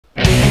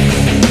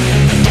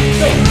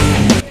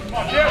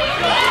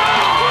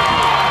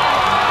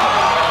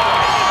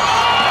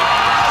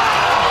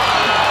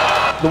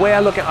The way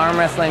I look at arm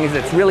wrestling is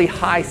it's really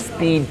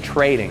high-speed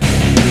trading.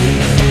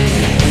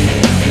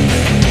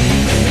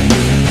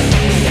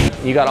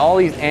 You got all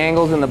these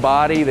angles in the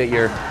body that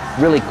you're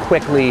really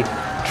quickly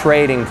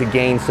trading to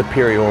gain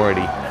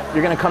superiority.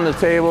 You're gonna come to the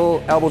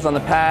table, elbows on the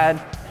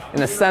pad. In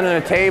the center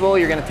of the table,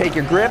 you're gonna take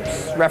your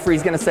grips.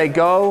 Referee's gonna say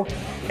go.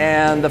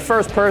 And the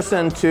first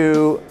person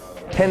to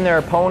pin their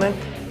opponent,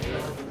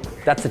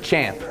 that's the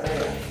champ.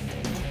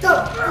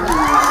 Go.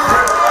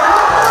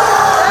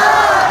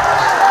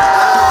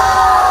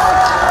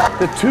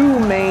 The two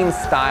main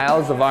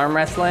styles of arm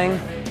wrestling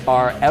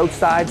are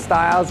outside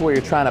styles where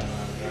you're trying to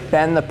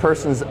bend the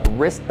person's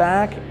wrist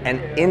back,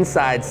 and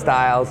inside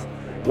styles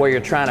where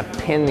you're trying to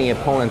pin the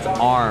opponent's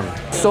arm.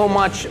 So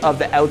much of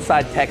the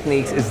outside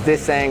techniques is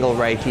this angle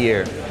right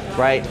here,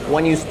 right?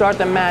 When you start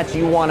the match,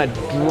 you want to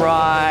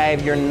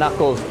drive your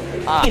knuckles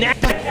up.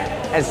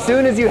 As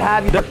soon as you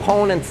have your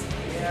opponent's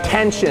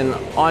tension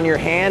on your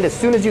hand, as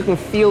soon as you can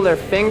feel their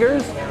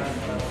fingers,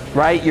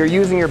 right, you're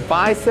using your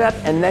bicep,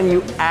 and then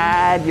you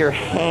add your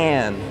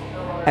hand.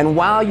 And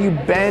while you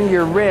bend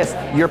your wrist,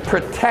 you're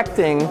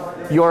protecting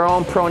your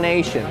own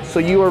pronation. So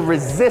you are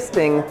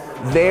resisting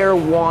their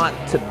want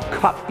to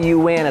cup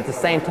you in at the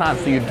same time.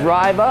 So you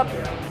drive up,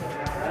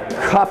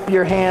 cup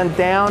your hand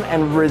down,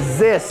 and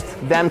resist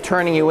them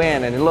turning you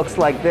in. And it looks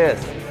like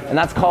this. And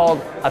that's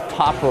called a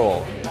top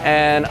roll.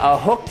 And a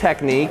hook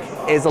technique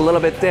is a little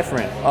bit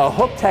different. A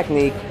hook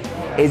technique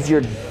is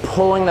you're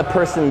pulling the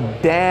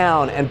person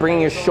down and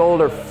bringing your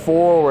shoulder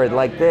forward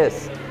like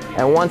this.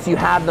 And once you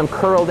have them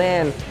curled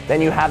in, then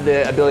you have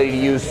the ability to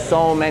use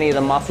so many of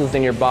the muscles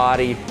in your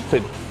body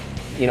to,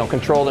 you know,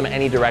 control them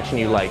any direction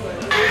you like.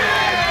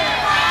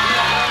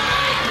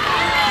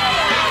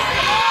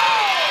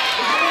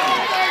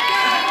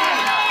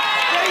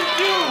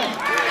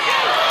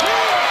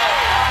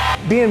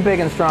 Being big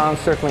and strong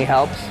certainly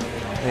helps.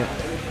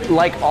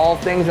 Like all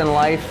things in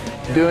life,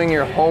 doing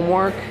your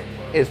homework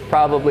is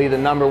probably the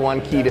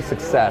 #1 key to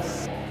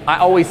success. I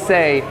always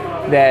say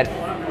that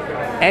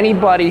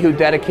anybody who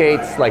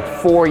dedicates like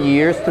 4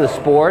 years to the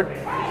sport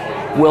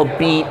will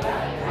beat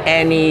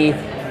any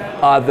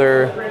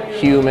other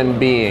human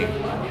being.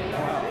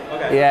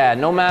 Yeah,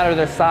 no matter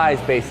their size,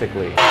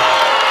 basically.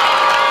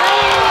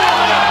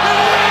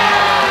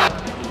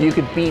 You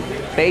could beat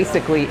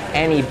basically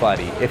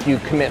anybody if you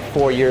commit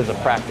 4 years of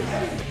practice.